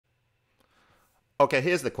Okay,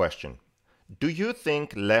 here's the question. Do you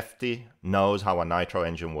think Lefty knows how a nitro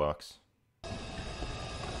engine works?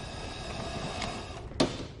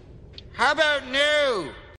 How about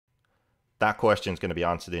no? That question is going to be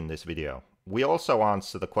answered in this video. We also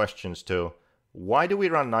answer the questions to, why do we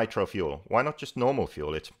run nitro fuel? Why not just normal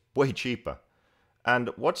fuel? It's way cheaper.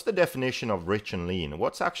 And what's the definition of rich and lean?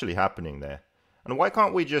 What's actually happening there? And why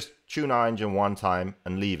can't we just tune our engine one time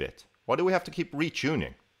and leave it? Why do we have to keep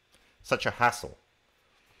retuning? Such a hassle.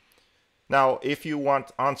 Now, if you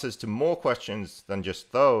want answers to more questions than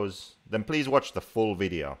just those, then please watch the full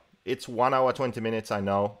video. It's 1 hour 20 minutes, I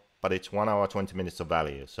know, but it's 1 hour 20 minutes of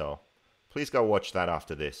value, so please go watch that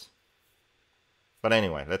after this. But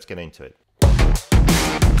anyway, let's get into it.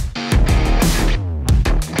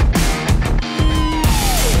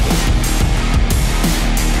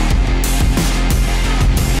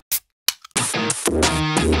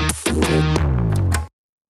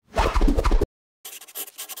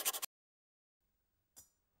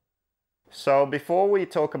 So before we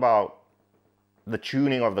talk about the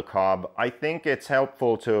tuning of the carb, I think it's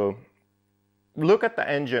helpful to look at the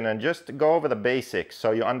engine and just go over the basics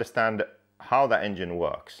so you understand how the engine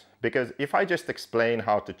works. Because if I just explain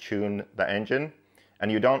how to tune the engine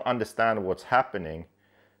and you don't understand what's happening,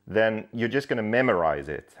 then you're just going to memorize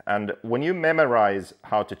it. And when you memorize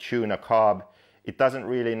how to tune a carb, it doesn't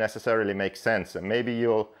really necessarily make sense. And maybe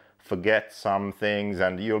you'll forget some things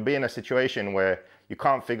and you'll be in a situation where you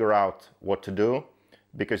can't figure out what to do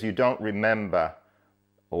because you don't remember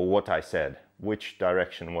what I said, which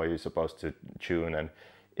direction were you supposed to tune, and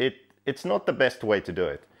it's not the best way to do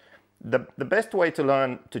it. The best way to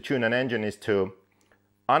learn to tune an engine is to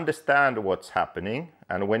understand what's happening,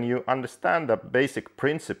 and when you understand the basic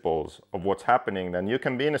principles of what's happening, then you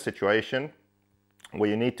can be in a situation where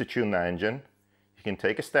you need to tune the engine. You can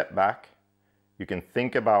take a step back, you can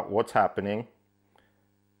think about what's happening,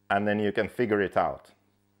 and then you can figure it out.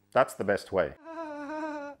 That's the best way.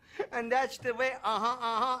 And that's the way,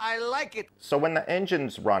 I like it. So when the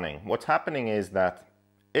engine's running, what's happening is that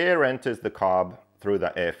air enters the carb through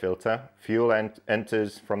the air filter, fuel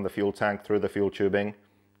enters from the fuel tank through the fuel tubing,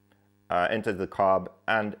 enters the carb,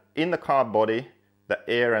 and in the carb body, the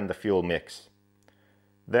air and the fuel mix.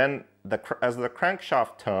 Then as the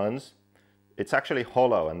crankshaft turns, it's actually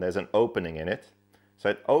hollow and there's an opening in it. So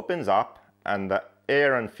it opens up and the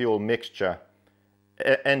air and fuel mixture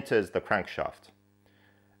enters the crankshaft.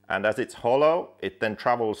 And as it's hollow, it then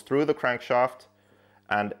travels through the crankshaft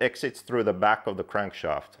and exits through the back of the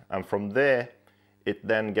crankshaft. And from there, it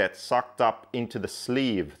then gets sucked up into the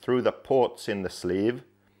sleeve, through the ports in the sleeve,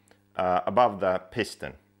 above the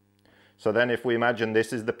piston. So then if we imagine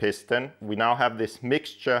this is the piston, we now have this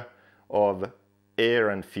mixture of air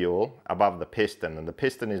and fuel above the piston, and the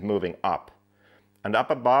piston is moving up. And up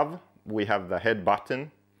above, we have the head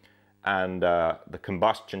button and the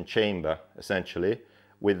combustion chamber, essentially,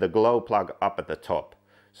 with the glow plug up at the top.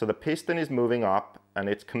 So the piston is moving up and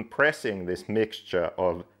it's compressing this mixture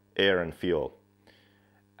of air and fuel.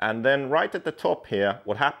 And then right at the top here,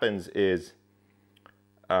 what happens is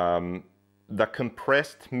the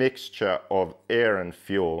compressed mixture of air and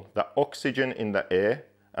fuel, the oxygen in the air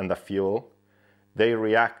and the fuel, they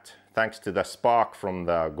react thanks to the spark from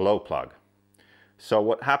the glow plug. So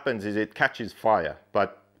what happens is it catches fire,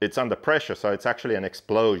 but it's under pressure, so it's actually an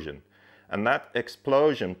explosion. And that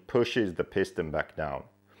explosion pushes the piston back down.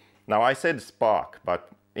 Now I said spark,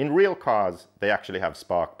 but in real cars, they actually have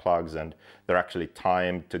spark plugs and they're actually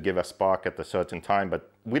timed to give a spark at a certain time,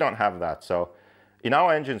 but we don't have that. So in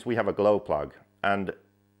our engines, we have a glow plug. And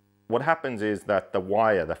what happens is that the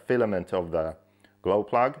wire, the filament of the glow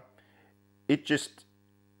plug, it just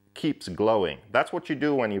keeps glowing. That's what you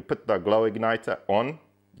do when you put the glow igniter on.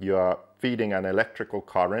 You're feeding an electrical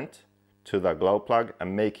current to the glow plug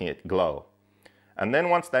and making it glow. And then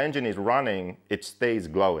once the engine is running, it stays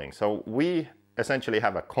glowing. So we essentially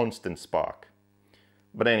have a constant spark.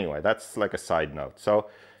 But anyway, that's like a side note. So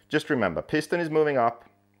just remember, piston is moving up,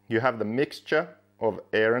 you have the mixture of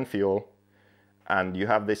air and fuel, and you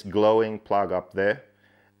have this glowing plug up there.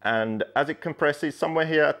 And as it compresses somewhere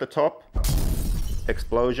here at the top,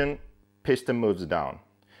 explosion, piston moves down.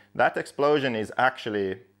 That explosion is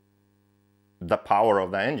actually the power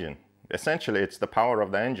of the engine. Essentially, it's the power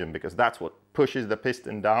of the engine because that's what pushes the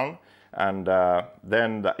piston down, and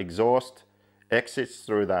then the exhaust exits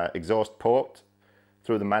through the exhaust port,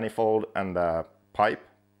 through the manifold and the pipe,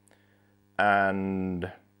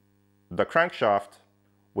 and the crankshaft,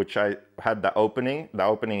 which I had the opening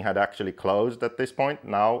had actually closed at this point.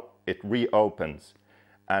 Now it reopens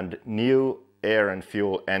and new air and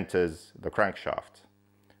fuel enters the crankshaft,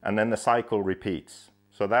 and then the cycle repeats.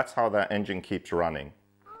 So that's how the engine keeps running.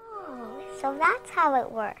 Oh, so that's how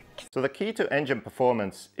it works. So the key to engine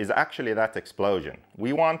performance is actually that explosion.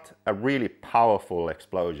 We want a really powerful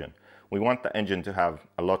explosion. We want the engine to have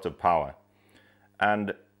a lot of power.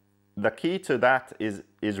 And the key to that is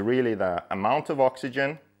really the amount of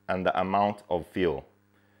oxygen and the amount of fuel.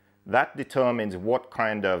 That determines what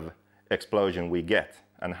kind of explosion we get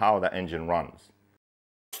and how the engine runs.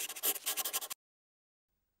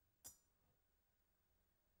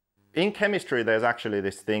 In chemistry, there's actually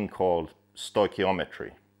this thing called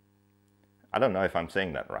stoichiometry. I don't know if I'm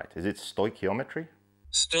saying that right. Is it stoichiometry?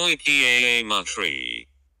 Stoichiometry.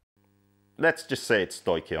 Let's just say it's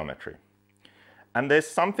stoichiometry. And there's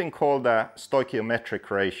something called the stoichiometric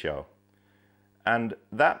ratio. And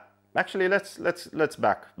that, actually, let's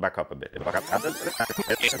back up a bit.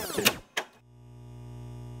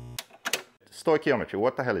 Stoichiometry,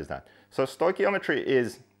 what the hell is that? So stoichiometry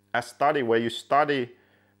is a study where you study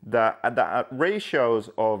the ratios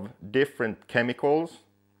of different chemicals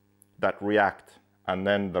that react and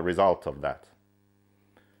then the result of that.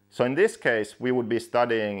 So in this case, we would be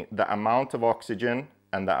studying the amount of oxygen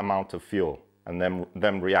and the amount of fuel, and then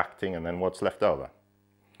them reacting and then what's left over.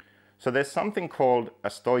 So there's something called a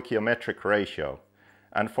stoichiometric ratio.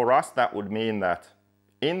 And for us, that would mean that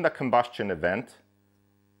in the combustion event,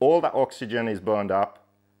 all the oxygen is burned up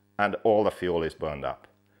and all the fuel is burned up.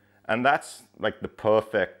 And that's like the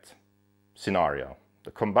perfect scenario.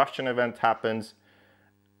 The combustion event happens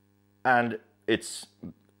and it's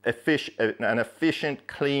an efficient,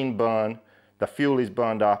 clean burn. The fuel is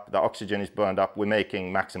burned up, the oxygen is burned up, we're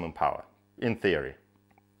making maximum power, in theory.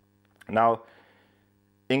 Now,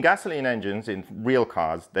 in gasoline engines, in real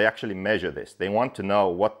cars, they actually measure this. They want to know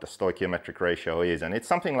what the stoichiometric ratio is, and it's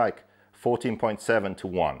something like 14.7 to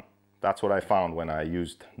 1. That's what I found when I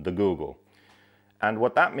used the Google. And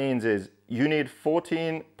what that means is you need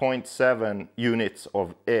 14.7 units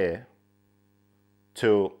of air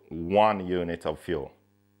to 1 unit of fuel.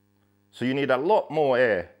 So you need a lot more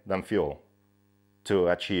air than fuel to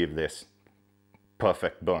achieve this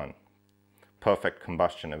perfect burn, perfect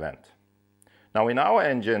combustion event. Now in our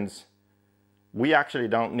engines, we actually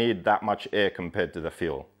don't need that much air compared to the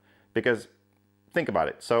fuel, because think about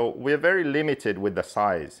it. So we're very limited with the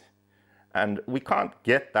size, and we can't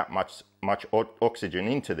get that much oxygen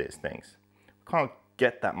into these things. We can't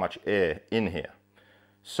get that much air in here.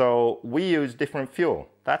 So we use different fuel.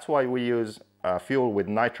 That's why we use fuel with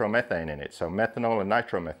nitromethane in it, so methanol and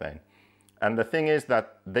nitromethane. And the thing is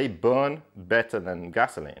that they burn better than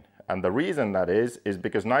gasoline. And the reason that is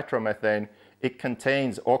because nitromethane, it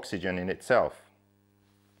contains oxygen in itself.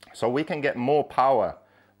 So we can get more power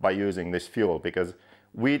by using this fuel, because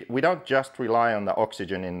we don't just rely on the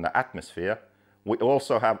oxygen in the atmosphere, we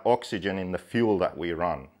also have oxygen in the fuel that we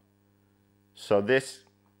run. So this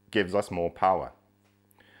gives us more power.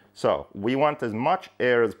 So we want as much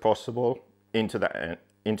air as possible into the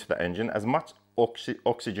engine, as much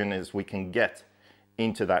oxygen as we can get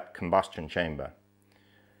into that combustion chamber.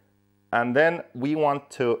 And then we want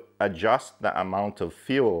to adjust the amount of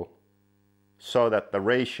fuel so that the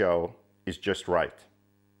ratio is just right.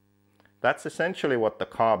 That's essentially what the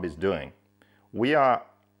carb is doing. We are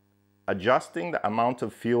adjusting the amount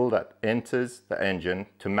of fuel that enters the engine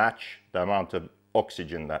to match the amount of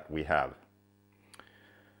oxygen that we have.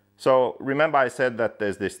 So remember I said that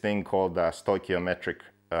there's this thing called the stoichiometric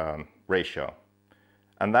ratio.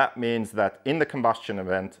 And that means that in the combustion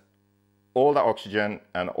event, all the oxygen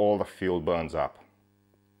and all the fuel burns up.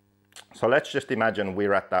 So let's just imagine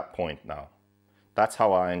we're at that point now. That's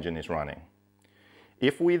how our engine is running.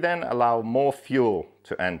 If we then allow more fuel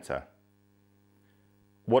to enter,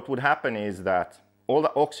 what would happen is that all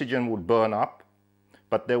the oxygen would burn up,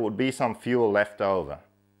 but there would be some fuel left over.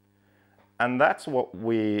 And that's what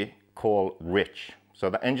we call rich. So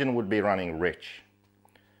the engine would be running rich.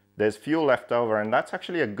 There's fuel left over, and that's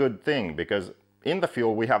actually a good thing, because in the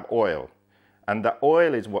fuel we have oil. And the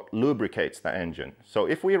oil is what lubricates the engine. So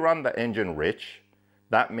if we run the engine rich,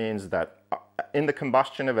 that means that in the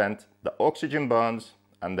combustion event, the oxygen burns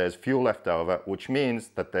and there's fuel left over, which means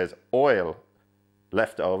that there's oil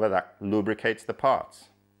left over that lubricates the parts.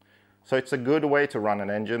 So it's a good way to run an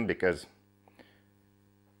engine, because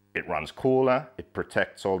it runs cooler, it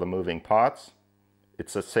protects all the moving parts.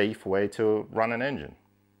 It's a safe way to run an engine.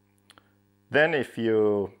 Then if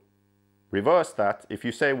you reverse that, if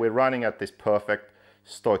you say we're running at this perfect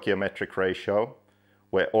stoichiometric ratio,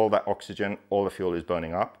 where all the oxygen, all the fuel is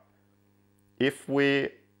burning up, if we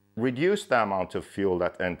reduce the amount of fuel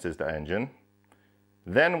that enters the engine,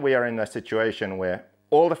 then we are in a situation where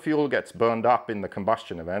all the fuel gets burned up in the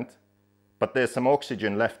combustion event, but there's some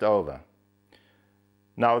oxygen left over.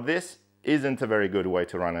 Now this isn't a very good way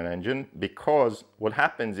to run an engine, because what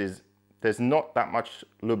happens is there's not that much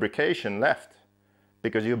lubrication left,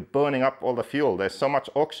 because you're burning up all the fuel. There's so much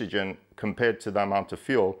oxygen compared to the amount of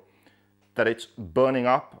fuel that it's burning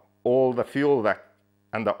up all the fuel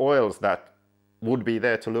and the oils that would be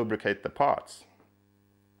there to lubricate the parts.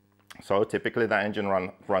 So typically the engine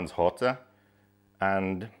runs hotter,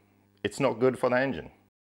 and it's not good for the engine.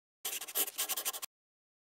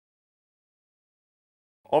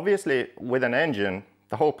 Obviously, with an engine,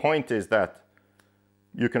 the whole point is that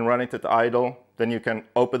you can run it at idle, then you can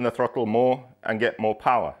open the throttle more and get more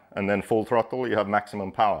power, and then full throttle, you have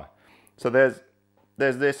maximum power. So there's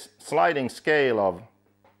this sliding scale of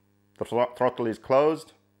the throttle is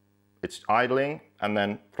closed, it's idling, and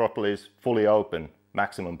then throttle is fully open,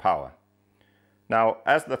 maximum power. Now,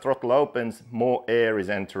 as the throttle opens, more air is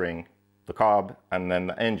entering the carb and then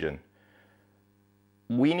the engine.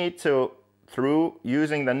 We need to, through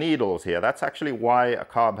using the needles here, that's actually why a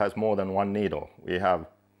carb has more than one needle. We have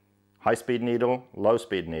high-speed needle,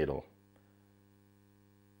 low-speed needle.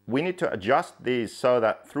 We need to adjust these so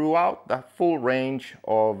that throughout the full range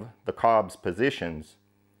of the carb's positions,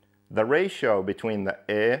 the ratio between the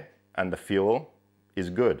air and the fuel is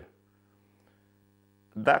good.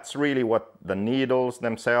 That's really what the needles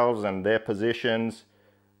themselves and their positions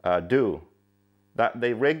do. That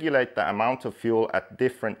they regulate the amount of fuel at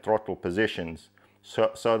different throttle positions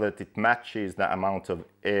so that it matches the amount of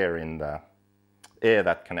air in the air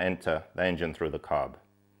that can enter the engine through the carb.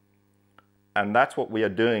 And that's what we are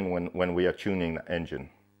doing when we are tuning the engine.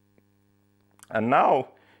 And now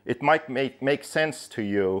it might make sense to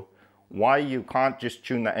you why you can't just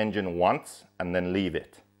tune the engine once and then leave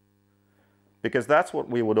it. Because that's what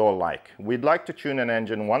we would all like. We'd like to tune an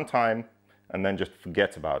engine one time and then just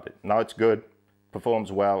forget about it. Now it's good,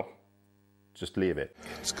 performs well, just leave it.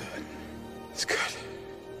 It's good. It's good.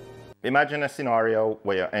 Imagine a scenario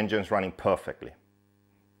where your engine's running perfectly.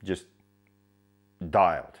 Just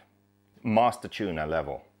dialed. Master tuner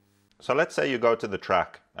level. So let's say you go to the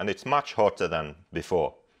track and it's much hotter than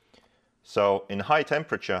before. So in high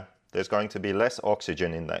temperature, there's going to be less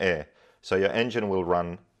oxygen in the air. So your engine will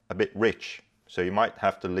run a bit rich. So you might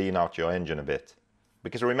have to lean out your engine a bit.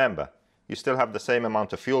 Because remember, you still have the same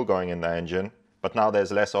amount of fuel going in the engine, but now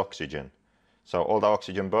there's less oxygen. So all the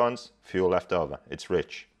oxygen burns, fuel left over. It's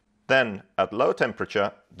rich. Then at low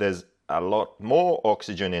temperature, there's a lot more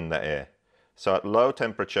oxygen in the air. So at low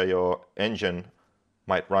temperature, your engine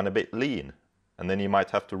might run a bit lean, and then you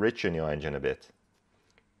might have to richen your engine a bit.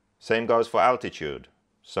 Same goes for altitude.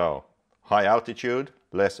 So high altitude,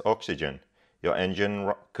 less oxygen. Your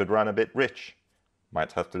engine could run a bit rich.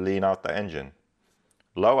 Might have to lean out the engine.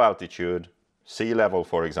 Low altitude, sea level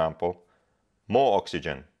for example, more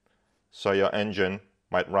oxygen. So your engine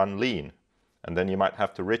might run lean, and then you might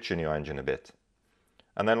have to richen your engine a bit.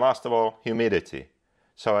 And then last of all, humidity.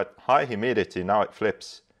 So at high humidity, now it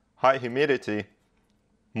flips. High humidity,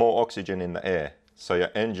 more oxygen in the air. So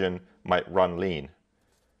your engine might run lean.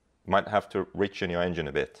 You might have to richen your engine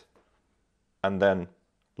a bit. And then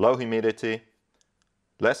low humidity,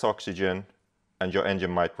 less oxygen, and your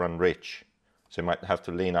engine might run rich. So you might have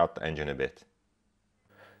to lean out the engine a bit.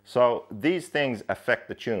 So these things affect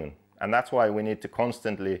the tune, and that's why we need to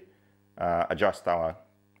constantly adjust our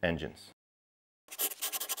engines.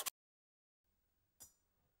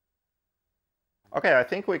 Okay, I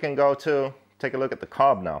think we can go to take a look at the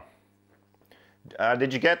carb now.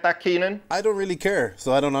 Did you get that, Keenan? I don't really care,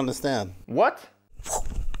 so I don't understand. What?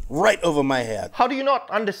 Right over my head. How do you not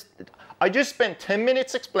understand? I just spent 10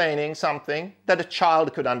 minutes explaining something that a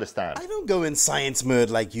child could understand. I don't go in science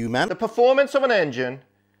mode like you, man. The performance of an engine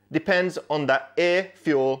depends on the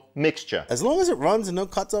air-fuel mixture. As long as it runs and no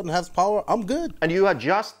cuts out and has power, I'm good. And you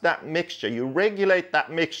adjust that mixture, you regulate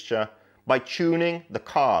that mixture by tuning the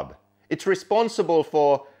carb. It's responsible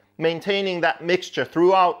for maintaining that mixture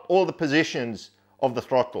throughout all the positions of the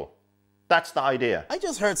throttle. That's the idea. I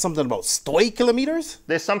just heard something about stoichiometers.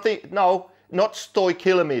 There's something, no, not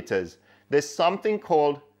stoichiometers. There's something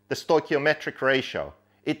called the stoichiometric ratio.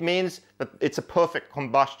 It means that it's a perfect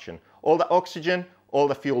combustion. All the oxygen, all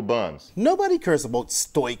the fuel burns. Nobody cares about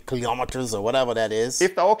stoichiometers or whatever that is.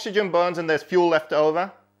 If the oxygen burns and there's fuel left over,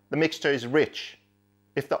 the mixture is rich.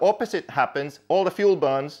 If the opposite happens, all the fuel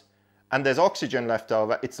burns and there's oxygen left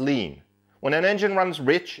over, it's lean. When an engine runs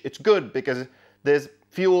rich, it's good because there's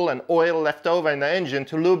fuel and oil left over in the engine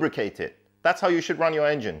to lubricate it. That's how you should run your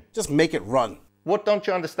engine. Just make it run. What don't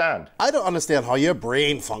you understand? I don't understand how your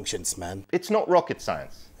brain functions, man. It's not rocket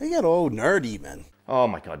science. You get all nerdy, man. Oh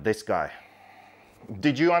my God, this guy.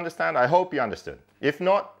 Did you understand? I hope you understood. If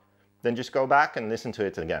not, then just go back and listen to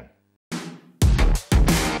it again.